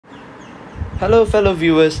Hello fellow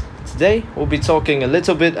viewers, today we'll be talking a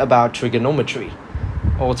little bit about trigonometry,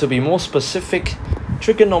 or to be more specific,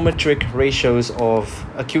 trigonometric ratios of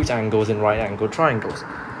acute angles and right angle triangles.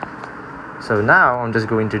 So now I'm just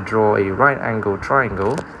going to draw a right angle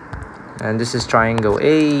triangle, and this is triangle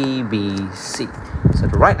ABC. So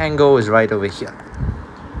the right angle is right over here.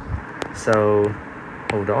 So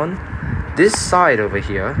hold on, this side over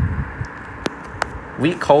here,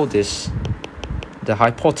 we call this the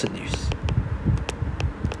hypotenuse.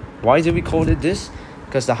 Why do we call it this?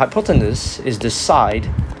 Because the hypotenuse is the side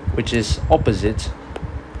which is opposite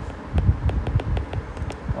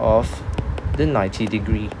of the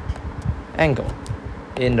 90-degree angle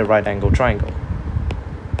in the right angle triangle.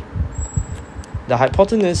 The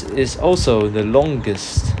hypotenuse is also the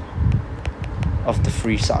longest of the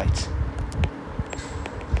three sides.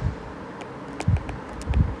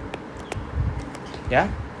 Yeah?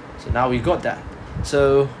 So now we got that.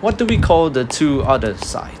 So what do we call the two other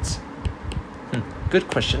sides? Good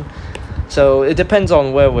question. So it depends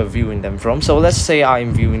on where we're viewing them from. So let's say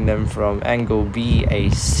I'm viewing them from angle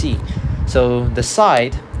BAC. So the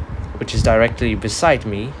side which is directly beside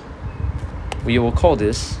me, we will call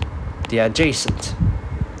this the adjacent.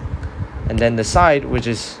 And then the side which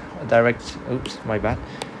is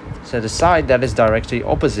So the side that is directly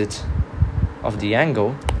opposite of the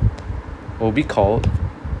angle will be called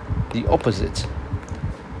the opposite.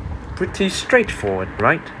 Pretty straightforward,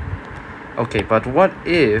 right? Okay, but what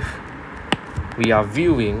if we are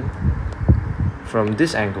viewing from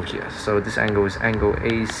this angle here? So this angle is angle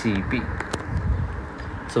ACB.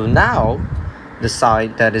 So now the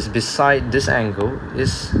side that is beside this angle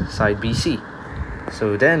is side BC.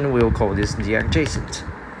 So then we'll call this the adjacent.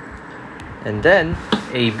 And then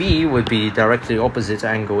AB would be directly opposite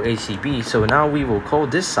angle ACB. So now we will call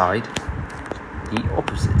this side the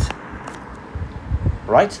opposite.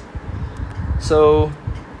 Right? So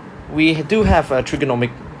we do have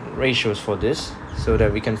trigonometric ratios for this, so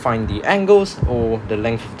that we can find the angles or the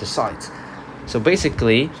length of the sides. So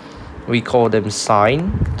basically, we call them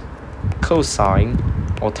sine, cosine,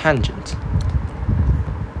 or tangent.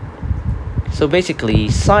 So basically,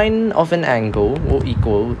 sine of an angle will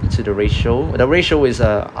equal to the ratio. The ratio is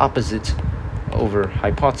opposite over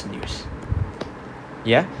hypotenuse.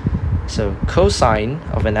 Yeah? So cosine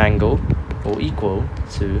of an angle will equal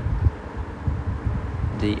to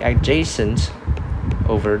the adjacent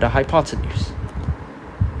over the hypotenuse.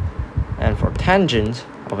 And for tangent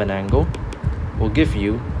of an angle will give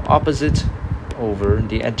you opposite over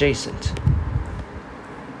the adjacent.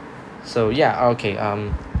 So yeah, okay,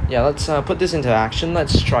 let's put this into action.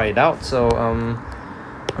 Let's try it out. So I'm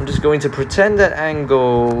just going to pretend that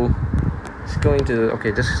angle is going to,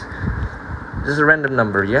 okay, this is a random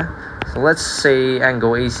number, yeah? So let's say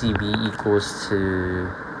angle ACB equals to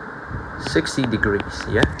 60 degrees,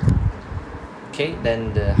 yeah? Okay,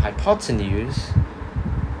 then the hypotenuse,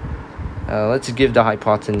 let's give the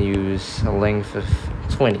hypotenuse a length of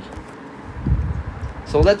 20.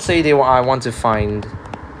 So let's say I want to find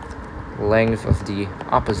length of the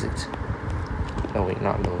opposite. Oh wait,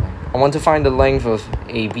 not the length. I want to find the length of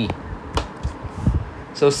AB.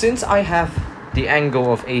 So since I have the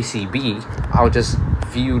angle of ACB, I'll just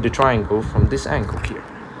view the triangle from this angle here.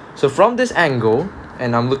 So from this angle,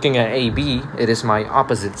 and I'm looking at AB, it is my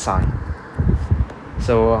opposite side.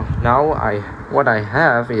 So now what I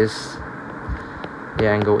have is the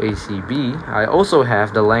angle ACB. I also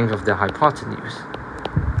have the length of the hypotenuse,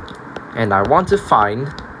 and I want to find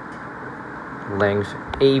length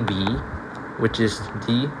AB, which is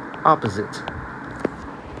the opposite.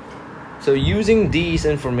 So using these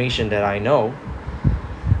information that I know,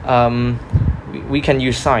 we can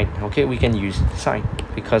use sine. Okay, we can use sine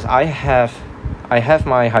because I have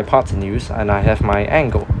my hypotenuse and I have my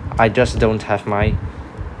angle. I just don't have my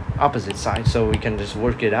opposite side, so we can just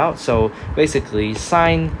work it out. So basically,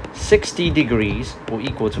 sine 60 degrees will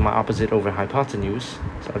equal to my opposite over hypotenuse.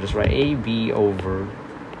 So I'll just write AB over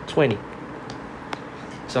 20.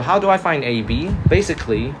 So how do I find AB?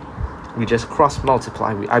 Basically, we just cross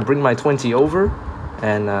multiply. I bring my 20 over,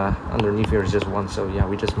 and underneath here is just 1. So yeah,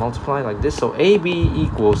 we just multiply like this. So AB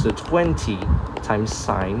equals to 20 times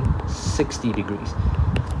sine 60 degrees.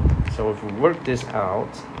 So if we work this out,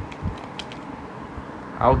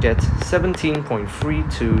 I'll get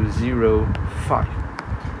 17.3205.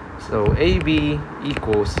 So AB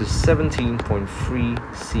equals to 17.3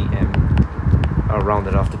 cm,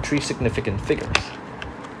 rounded off to 3 significant figures.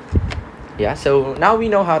 Yeah, so now we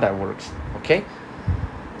know how that works, okay?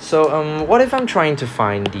 So what if I'm trying to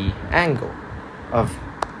find the angle of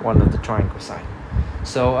one of the triangle sides?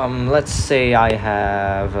 So let's say I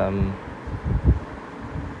have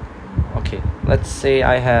okay, let's say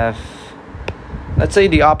let's say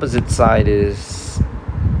the opposite side is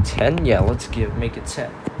 10. Yeah, let's make it 10.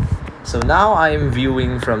 So now I am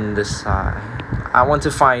viewing from this side. I want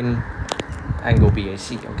to find angle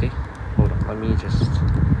BAC. Okay, hold on, let me just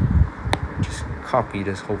copy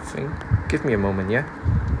this whole thing. Give me a moment. Yeah,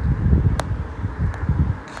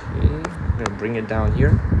 okay, I'm gonna bring it down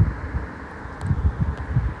here.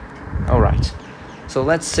 Alright, so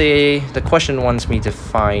let's say the question wants me to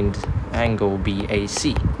find angle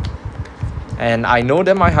BAC, and I know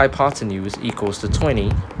that my hypotenuse equals to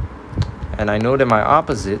 20, and I know that my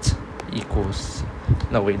opposite equals,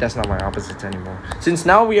 no wait, that's not my opposite anymore. Since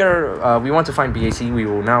now we want to find BAC, we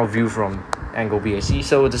will now view from angle BAC.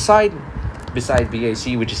 So the side beside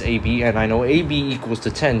BAC, which is AB, and I know AB equals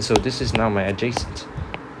to 10, so this is now my adjacent.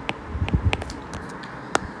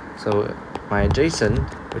 So my adjacent,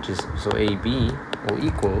 which is, so AB will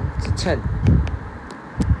equal to 10.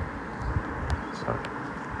 Sorry.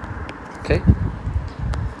 Okay.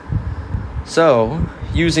 So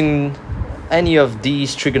using any of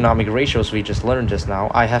these trigonometric ratios we just learned just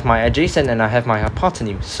now, I have my adjacent and I have my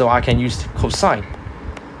hypotenuse, so I can use cosine.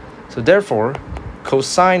 So therefore,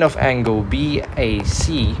 cosine of angle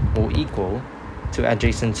BAC will equal to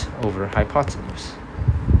adjacent over hypotenuse,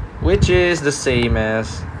 which is the same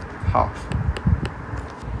as half.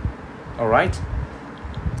 Alright,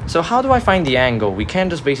 so how do I find the angle? We can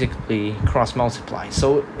just basically cross multiply.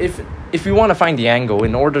 So if you want to find the angle,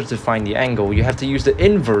 in order to find the angle, you have to use the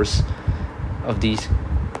inverse of these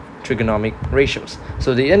trigonometric ratios.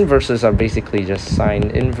 So the inverses are basically just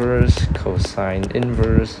sine inverse, cosine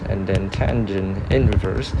inverse, and then tangent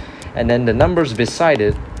inverse, and then the numbers beside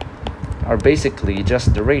it are basically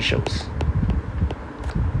just the ratios.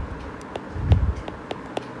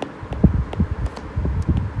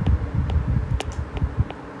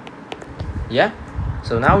 Yeah,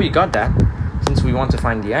 so now we got that. Since we want to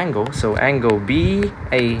find the angle, so angle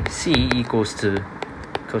BAC equals to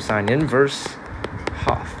cosine inverse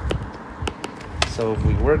half. So if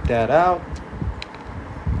we work that out,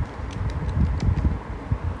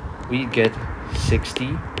 we get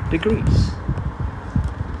 60 degrees.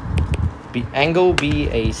 Angle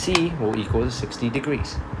BAC will equal to 60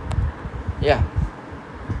 degrees. Yeah,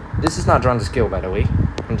 this is not drawn to scale, by the way.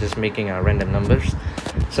 I'm just making random numbers.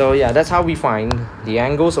 So yeah, that's how we find the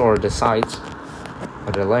angles or the sides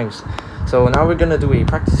or the lengths. So now we're gonna do a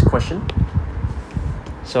practice question.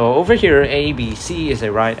 So over here, ABC is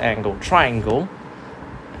a right angle triangle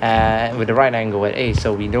with a right angle at A.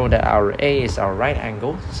 So we know that our A is our right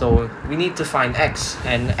angle. So we need to find X,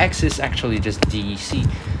 and X is actually just DC.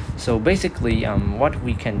 So basically, what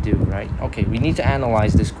we can do, right? Okay, we need to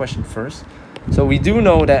analyze this question first. So we do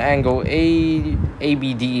know that angle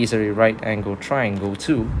ABD is a right angle triangle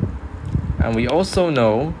too. And we also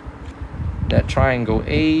know that triangle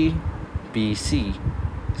ABC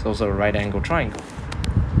is also a right angle triangle.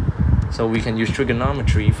 So we can use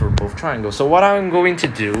trigonometry for both triangles. So what I'm going to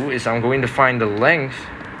do is I'm going to find the length,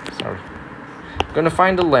 I'm going to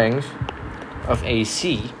find the length of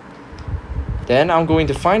AC. Then I'm going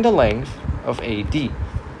to find the length of AD.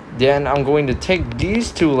 Then I'm going to take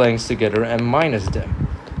these two lengths together and minus them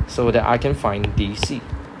so that I can find DC.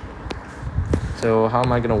 So how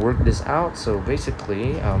am I going to work this out? So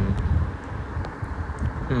basically,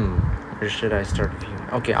 where should I start viewing?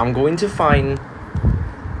 Okay, I'm going to find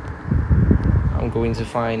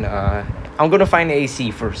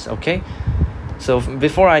AC first, okay? So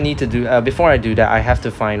before I do that, I have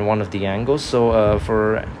to find one of the angles. So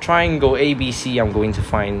for triangle ABC, I'm going to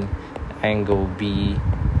find angle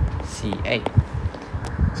BCA.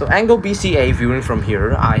 So angle BCA, viewing from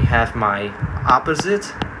here, I have my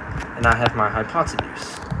opposite and I have my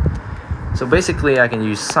hypotenuse. So basically I can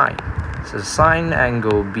use sine. So sine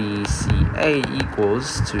angle BCA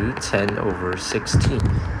equals to 10 over 16.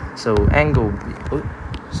 So angle,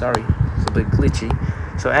 it's a bit glitchy.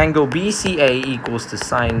 So angle BCA equals to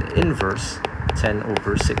sine inverse 10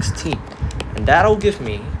 over 16. And that'll give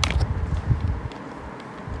me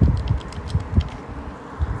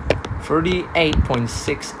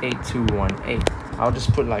 38.68218. I'll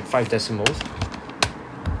just put like 5 decimals.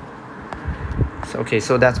 So, okay,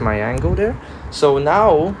 so that's my angle there. So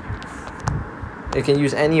now I can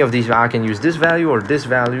use any of these. I can use this value or this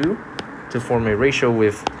value to form a ratio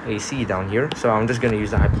with AC down here. So I'm just going to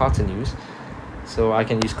use the hypotenuse. So I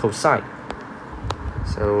can use cosine.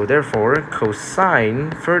 So therefore,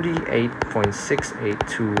 cosine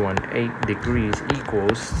 38.68218 degrees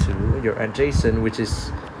equals to your adjacent, which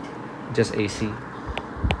is just AC,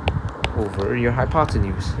 over your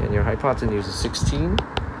hypotenuse. And your hypotenuse is 16.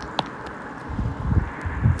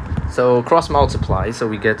 So cross multiply, so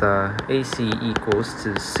we get AC equals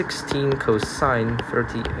to 16 cosine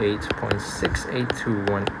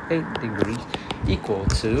 38.68218 degrees equal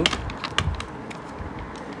to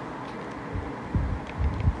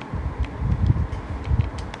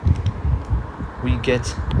we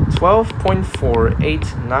get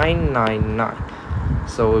 12.48999.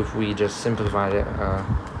 So if we just simplify it,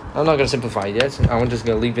 I'm not gonna simplify it yet, I'm just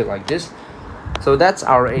gonna leave it like this. So that's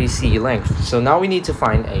our AC length. So now we need to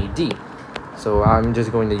find AD. So I'm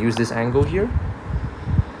just going to use this angle here.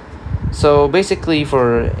 So basically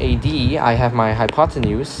for AD, I have my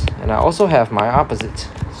hypotenuse and I also have my opposite.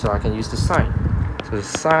 So I can use the sine. So the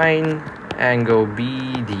sine angle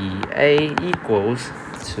BDA equals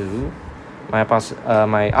to my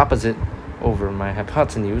opposite over my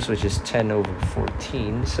hypotenuse, which is 10 over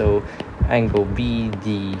 14. So angle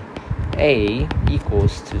BDA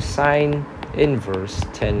equals to sine inverse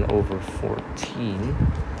 10 over 14,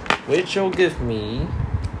 which will give me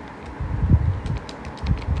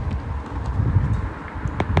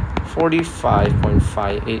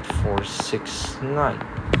 45.58469.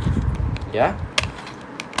 Yeah,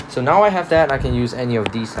 so now I have that. I can use any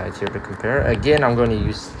of these sides here to compare. Again, I'm going to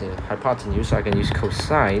use the hypotenuse, so I can use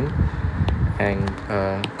cosine, and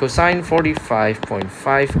cosine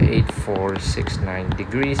 45.58469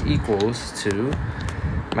 degrees equals to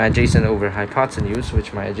my adjacent over hypotenuse,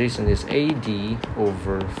 which my adjacent is AD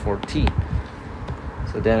over 14.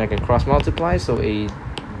 So then I can cross multiply, so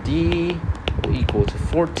AD will equal to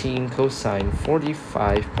 14 cosine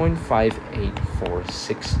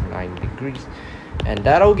 45.58469 degrees, and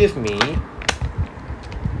that'll give me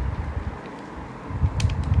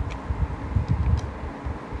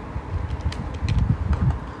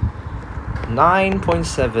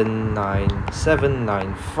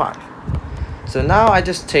 9.79795. So now I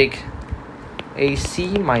just take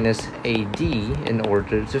AC minus AD in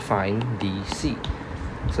order to find DC.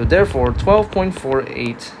 So therefore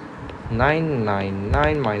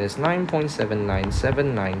 12.48999 minus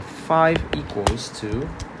 9.79795 equals to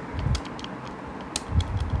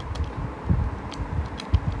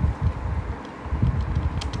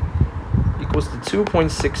equals to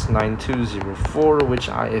 2.69204, which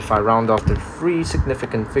if I round off the three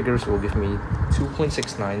significant figures will give me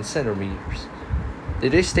 2.69 centimeters.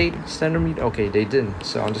 Did they state centimeter? Okay, they didn't.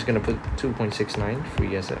 So I'm just gonna put 2.69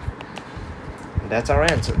 free SF. And that's our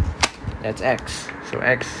answer. That's X. So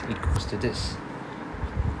X equals to this.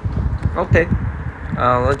 Okay.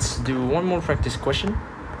 Let's do one more practice question.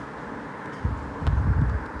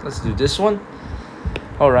 Let's do this one.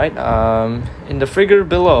 Alright, in the figure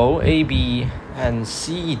below, AB and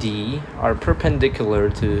CD are perpendicular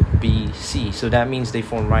to BC. So that means they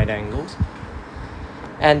form right angles.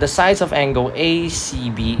 And the size of angle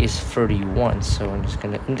ACB is 31. So I'm just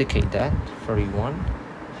going to indicate that, 31.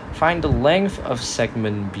 Find the length of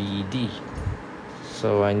segment BD.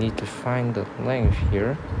 So I need to find the length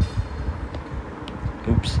here.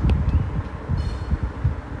 Oops.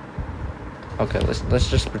 Okay, let's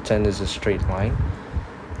just pretend it's a straight line.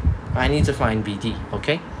 I need to find BD,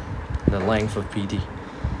 okay? The length of BD.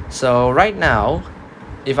 So right now,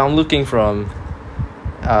 if I'm looking from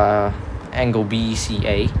angle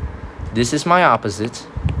BCA, this is my opposite,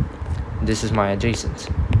 this is my adjacent.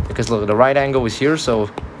 Because look, the right angle is here, so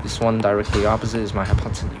this one directly opposite is my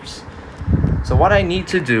hypotenuse. So what I need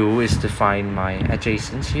to do is to find my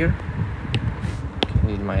adjacents here. I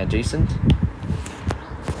need my adjacent.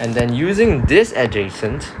 And then using this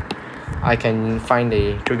adjacent, I can find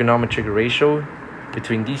a trigonometric ratio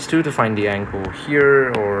between these two to find the angle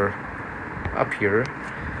here or up here.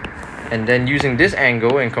 And then using this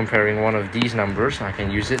angle and comparing one of these numbers, I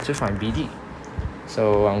can use it to find BD.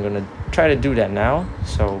 So I'm gonna try to do that now.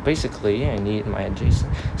 So basically I need my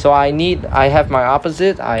adjacent. So I have my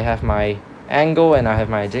opposite, I have my angle, and I have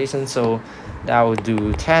my adjacent. So that would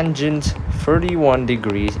do tangent 31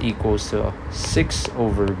 degrees equals to 6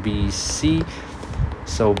 over BC.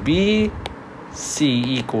 So BC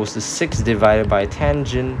equals to 6 divided by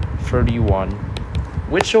tangent 31,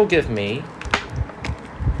 which will give me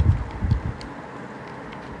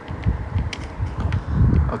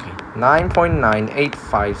okay,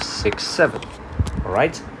 9.98567.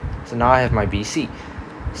 Alright, so now I have my BC.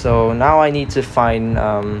 So now I need to find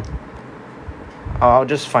I'll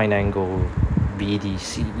just find angle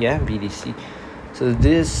BDC. Yeah, BDC.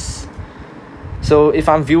 So if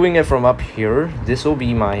I'm viewing it from up here, this will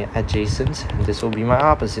be my adjacent and this will be my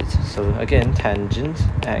opposite. So again, tangent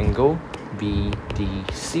angle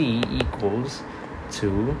BDC equals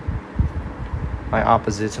to my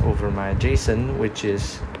opposite over my adjacent, which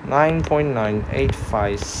is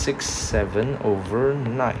 9.98567 over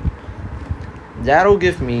 9. that'll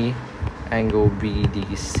give me angle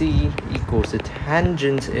BDC equals the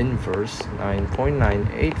tangent inverse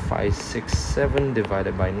 9.98567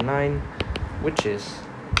 divided by 9, which is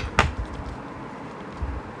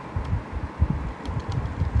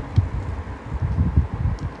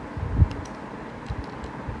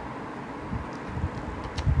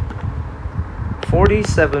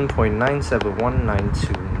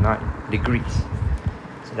 47.971929 degrees.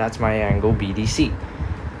 So that's my angle BDC.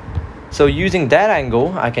 So using that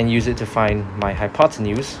angle, I can use it to find my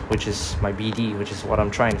hypotenuse, which is my BD, which is what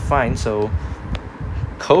I'm trying to find. So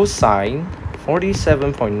cosine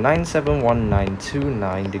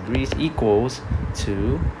 47.971929 degrees equals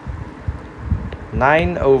to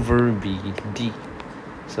 9 over BD.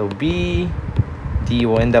 So BD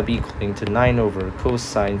will end up equaling to 9 over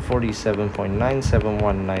cosine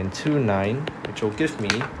 47.971929, which will give me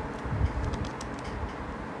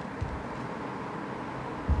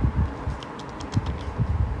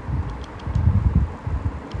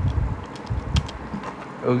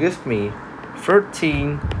it'll give me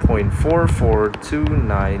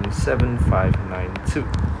 13.44297592.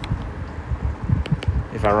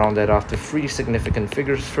 If I round that off to 3 significant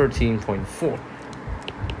figures, 13.4.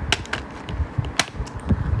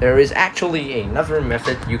 There is actually another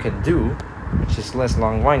method you can do, which is less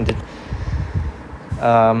long-winded.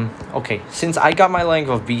 Okay, since I got my length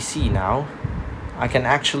of BC now, I can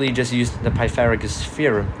actually just use the Pythagoras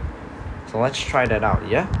theorem. So let's try that out,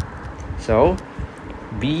 yeah? So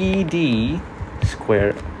BD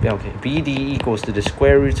squared, okay, BD equals to the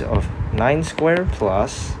square root of 9 squared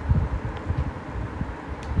plus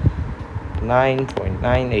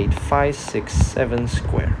 9.98567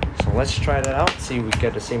 squared. So let's try that out, see if we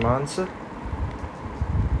get the same answer.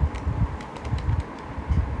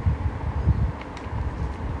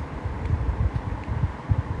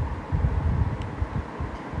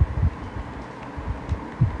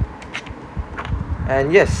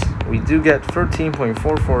 And yes, we do get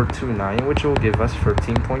 13.4429, which will give us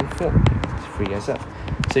 13.4. It's free SF.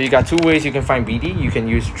 So you got two ways you can find BD. You can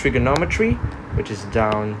use trigonometry, which is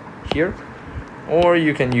down here, or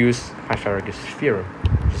you can use Pythagoras theorem,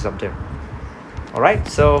 which is up there. Alright,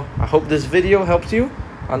 so I hope this video helps you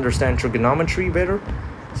understand trigonometry better.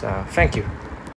 So thank you.